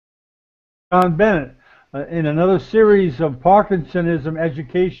John Bennett in another series of Parkinsonism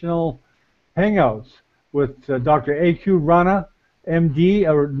educational hangouts with Dr. A.Q. Rana MD,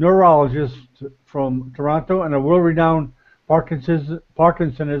 a neurologist from Toronto and a world-renowned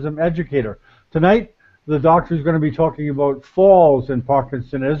Parkinsonism educator. Tonight, the doctor is going to be talking about falls in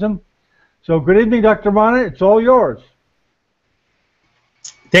Parkinsonism. So good evening, Dr. Rana. It's all yours.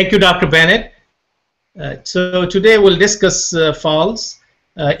 Thank you, Dr. Bennett. So today we'll discuss falls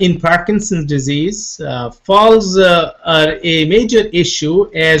in Parkinson's disease. Falls are a major issue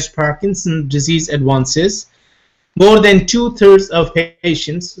as Parkinson's disease advances. More than 2/3 of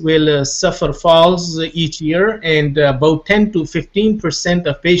patients will suffer falls each year, and about 10 to 15%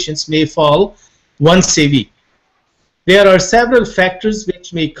 of patients may fall once a week. There are several factors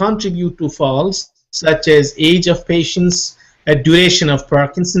which may contribute to falls, such as age of patients, duration of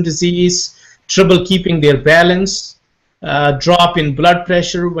Parkinson's disease, trouble keeping their balance, drop in blood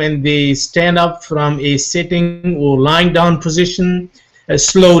pressure when they stand up from a sitting or lying down position, a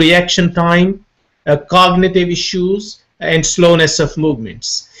slow reaction time, cognitive issues, and slowness of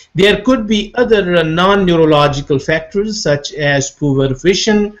movements. There could be other non-neurological factors such as poor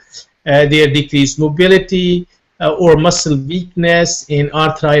vision, their decreased mobility, or muscle weakness and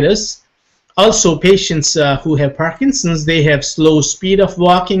arthritis. Also, patients who have Parkinson's, they have slow speed of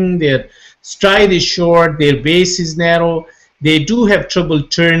walking, their stride is short, their base is narrow, they do have trouble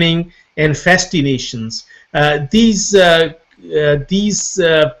turning and fascinations. These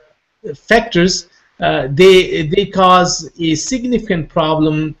factors, they cause a significant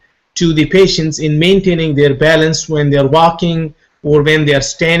problem to the patients in maintaining their balance when they're walking or when they are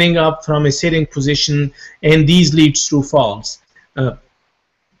standing up from a sitting position, and these leads to falls.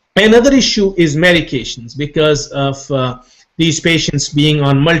 Another issue is medications, because of these patients being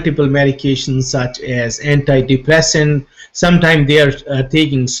on multiple medications such as antidepressant. Sometimes they are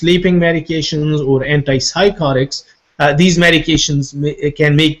taking sleeping medications or antipsychotics. These medications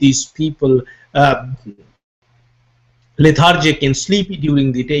can make these people lethargic and sleepy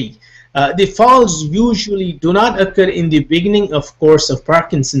during the day. The falls usually do not occur in the beginning of course of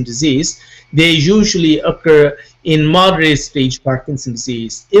Parkinson's disease. They usually occur in moderate stage Parkinson's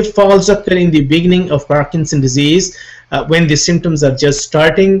disease. If falls occur in the beginning of Parkinson's disease, when the symptoms are just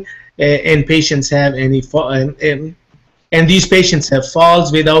starting and patients have any and these patients have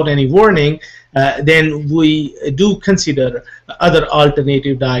falls without any warning, then we do consider other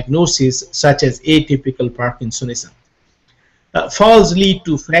alternative diagnoses such as atypical Parkinsonism. Falls lead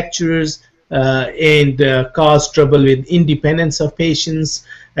to fractures and cause trouble with independence of patients.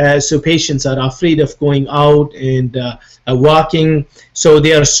 So patients are afraid of going out and walking, so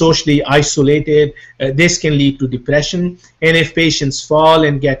they are socially isolated. This can lead to depression, and if patients fall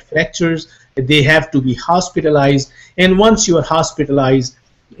and get fractures, they have to be hospitalized, and once you are hospitalized,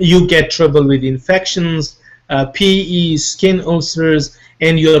 you get trouble with infections, PE, skin ulcers,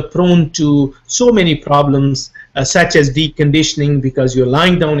 and you're prone to so many problems such as deconditioning because you're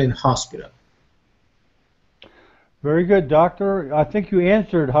lying down in hospital. Very good, doctor. I think you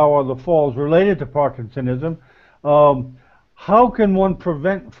answered how are the falls related to Parkinsonism. How can one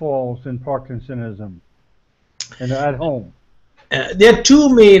prevent falls in Parkinsonism and at home? There are two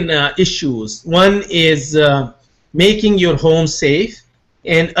main issues. One is making your home safe,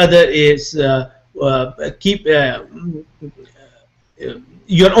 and other is keep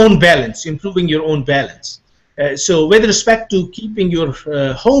your own balance, improving your own balance. So with respect to keeping your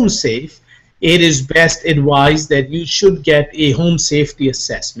home safe, it is best advised that you should get a home safety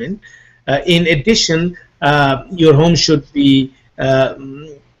assessment. In addition, your home should be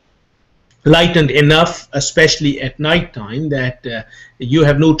lightened enough, especially at night time, that you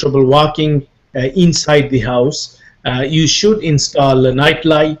have no trouble walking inside the house. You should install night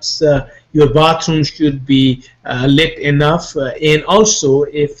lights. Your bathroom should be lit enough, and also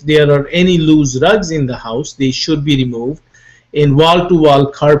if there are any loose rugs in the house, they should be removed. And wall-to-wall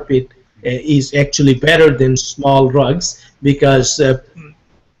carpet is actually better than small rugs because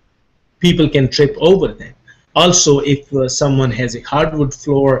people can trip over them. Also, if someone has a hardwood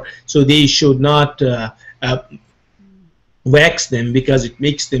floor, so they should not wax them because it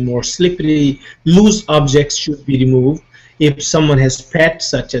makes them more slippery. Loose objects should be removed. If someone has pets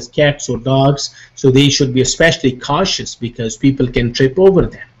such as cats or dogs, so they should be especially cautious because people can trip over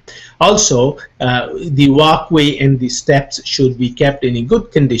them. Also, the walkway and the steps should be kept in a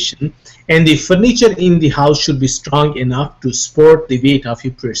good condition, and the furniture in the house should be strong enough to support the weight of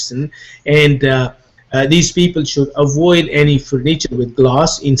a person, and these people should avoid any furniture with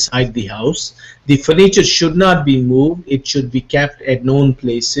glass inside the house. The furniture should not be moved. It should be kept at known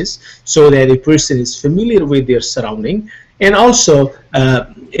places so that a person is familiar with their surrounding. And also,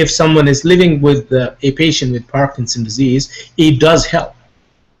 if someone is living with a patient with Parkinson's disease, it does help.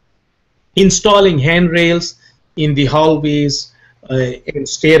 Installing handrails in the hallways and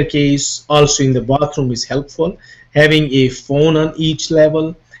staircase, also in the bathroom, is helpful. Having a phone on each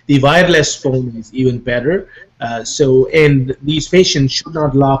level, the wireless phone is even better. And these patients should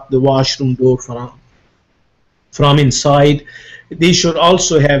not lock the washroom door from inside. They should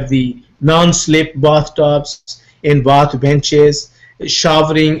also have the non-slip bathtubs and bath benches.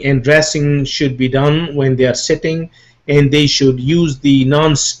 Showering and dressing should be done when they are sitting, and they should use the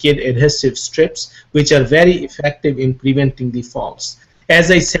non-skid adhesive strips, which are very effective in preventing the falls. As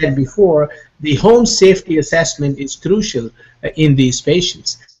I said before, the home safety assessment is crucial in these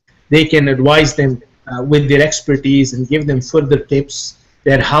patients. They can advise them with their expertise and give them further tips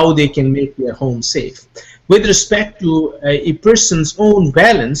that how they can make their home safe. With respect to a person's own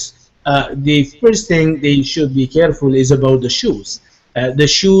balance, the first thing they should be careful is about the shoes. The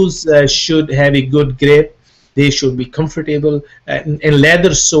shoes should have a good grip. They should be comfortable, and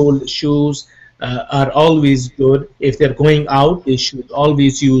leather-soled shoes are always good. If they're going out, they should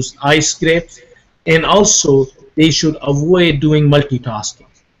always use ice grips, and also they should avoid doing multitasking,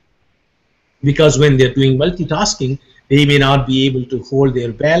 because when they're doing multitasking, they may not be able to hold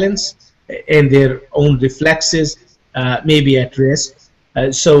their balance, and their own reflexes may be at risk.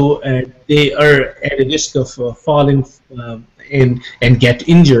 So they are at a risk of falling and get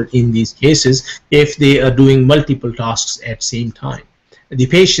injured in these cases if they are doing multiple tasks at the same time. The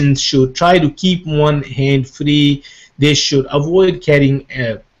patient should try to keep one hand free. They should avoid carrying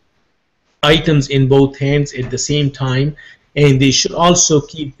items in both hands at the same time, and they should also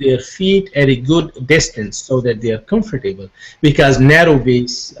keep their feet at a good distance so that they are comfortable, because narrow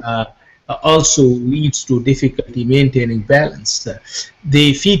base also leads to difficulty maintaining balance.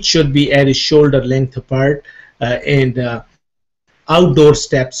 The feet should be at a shoulder length apart, and outdoor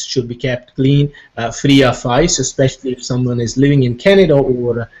steps should be kept clean, free of ice, especially if someone is living in Canada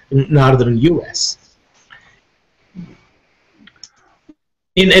or northern US.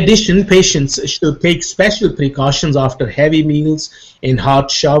 In addition, patients should take special precautions after heavy meals and hot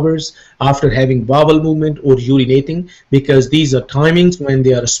showers, after having bowel movement or urinating, because these are timings when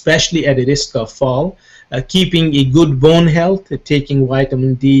they are especially at a risk of fall. Keeping a good bone health, taking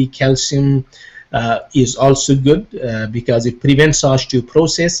vitamin D, calcium, is also good because it prevents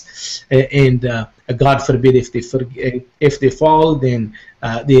osteoporosis, and God forbid if they fall, then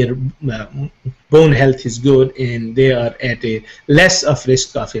their bone health is good and they are at a less of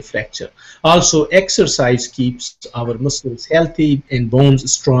risk of a fracture. Also, exercise keeps our muscles healthy and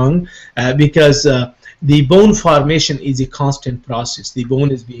bones strong, because the bone formation is a constant process. The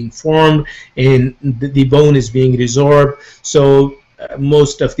bone is being formed and the bone is being resorbed. So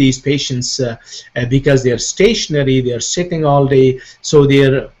most of these patients, because they are stationary, they are sitting all day, so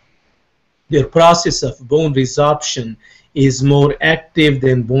their process of bone resorption is more active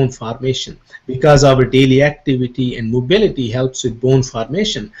than bone formation, because our daily activity and mobility helps with bone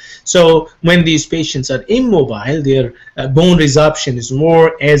formation. So when these patients are immobile, their bone resorption is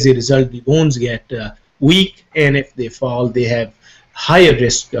more. As a result, the bones get weak, and if they fall, they have higher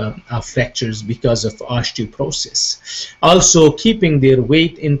risk of fractures because of osteoporosis. Also, keeping their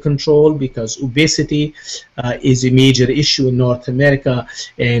weight in control, because obesity is a major issue in North America,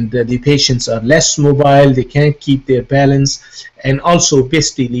 and the patients are less mobile, they can't keep their balance, and also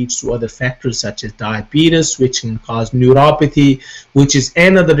obesity leads to other factors such as diabetes, which can cause neuropathy, which is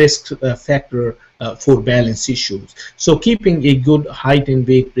another risk factor for balance issues. So keeping a good height and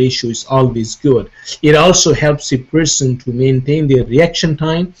weight ratio is always good. It also helps a person to maintain their reaction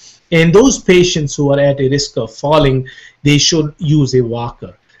time, and those patients who are at a risk of falling, they should use a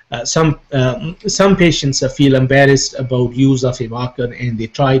walker. Some patients feel embarrassed about use of a walker, and they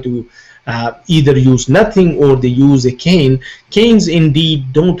try to either use nothing or they use a cane. Canes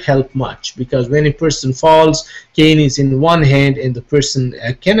indeed don't help much, because when a person falls, cane is in one hand and the person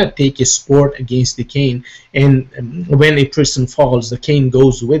cannot take a support against the cane, and when a person falls, the cane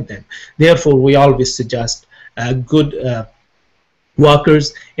goes with them. Therefore, we always suggest good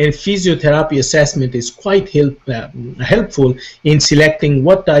walkers, and physiotherapy assessment is quite helpful in selecting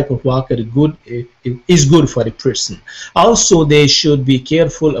what type of walker is good for a person. Also, they should be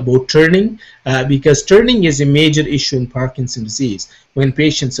careful about turning, because turning is a major issue in Parkinson's disease. When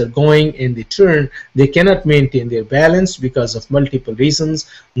patients are going and they turn, they cannot maintain their balance because of multiple reasons.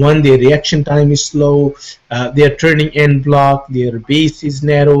 One, their reaction time is slow, their turning end block, their base is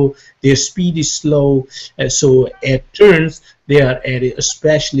narrow, their speed is slow, so at turns they are at a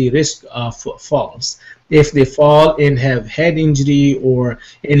especially risk of falls. If they fall and have head injury or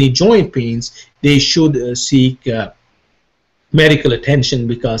any joint pains, they should seek medical attention,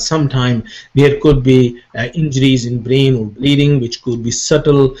 because sometimes there could be injuries in brain or bleeding which could be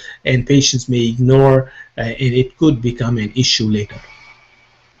subtle and patients may ignore, and it could become an issue later.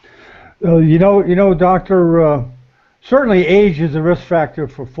 Doctor, certainly age is a risk factor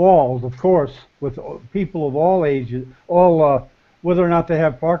for falls, of course, with people of all ages, whether or not they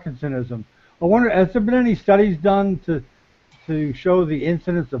have Parkinsonism. I wonder, has there been any studies done to show the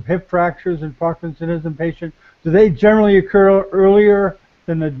incidence of hip fractures in Parkinsonism patients? Do they generally occur earlier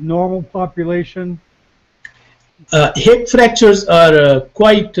than the normal population? Hip fractures are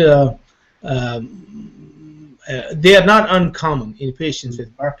they are not uncommon in patients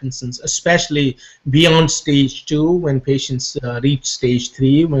with Parkinson's, especially beyond stage 2, when patients reach stage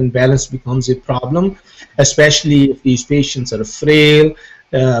 3, when balance becomes a problem, especially if these patients are frail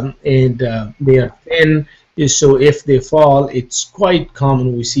and they are thin. So if they fall, it's quite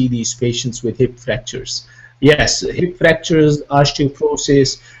common we see these patients with hip fractures. Yes, hip fractures,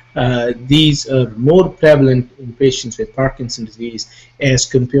 osteoporosis, these are more prevalent in patients with Parkinson's disease as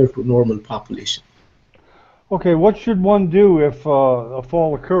compared to normal population. Okay, what should one do if a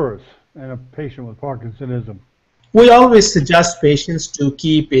fall occurs in a patient with Parkinsonism? We always suggest patients to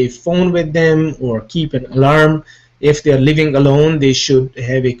keep a phone with them or keep an alarm. If they're living alone, they should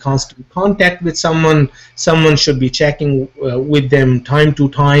have a constant contact with someone. Someone should be checking with them time to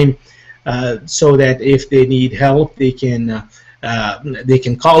time, so that if they need help, they can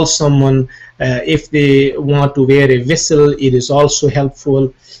call someone. If they want to wear a whistle, it is also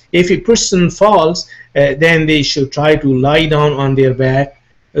helpful. If a person falls, then they should try to lie down on their back,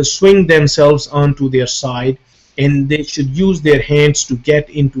 swing themselves onto their side, and they should use their hands to get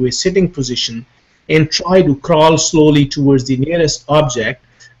into a sitting position and try to crawl slowly towards the nearest object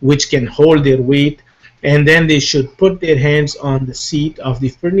which can hold their weight, and then they should put their hands on the seat of the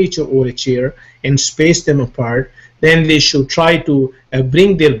furniture or a chair and space them apart. Then they should try to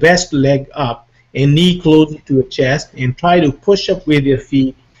bring their best leg up and knee close to the chest and try to push up with their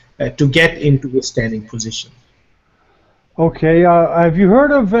feet to get into a standing position. Okay, have you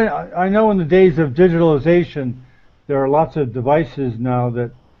heard of, I know in the days of digitalization, there are lots of devices now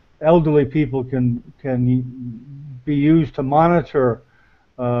that elderly people can be used to monitor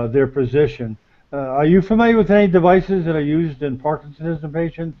their position. Are you familiar with any devices that are used in Parkinsonism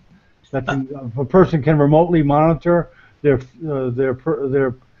patients that a person can remotely monitor their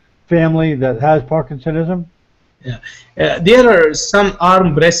family that has Parkinsonism? Yeah. There are some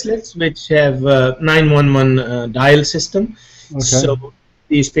arm bracelets which have 911 dial system. Okay. So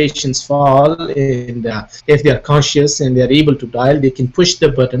these patients fall, and if they are conscious and they are able to dial, they can push the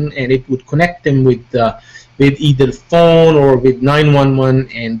button and it would connect them with either phone or with 911,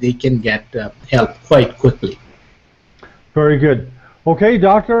 and they can get help quite quickly. Very good. Okay,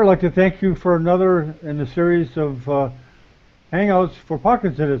 doctor, I'd like to thank you for another in the series of Hangouts for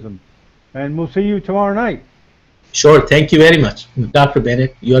Parkinsonism, and we'll see you tomorrow night. Sure. Thank you very much, Dr.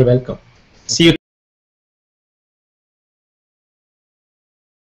 Bennett. You are welcome. See you.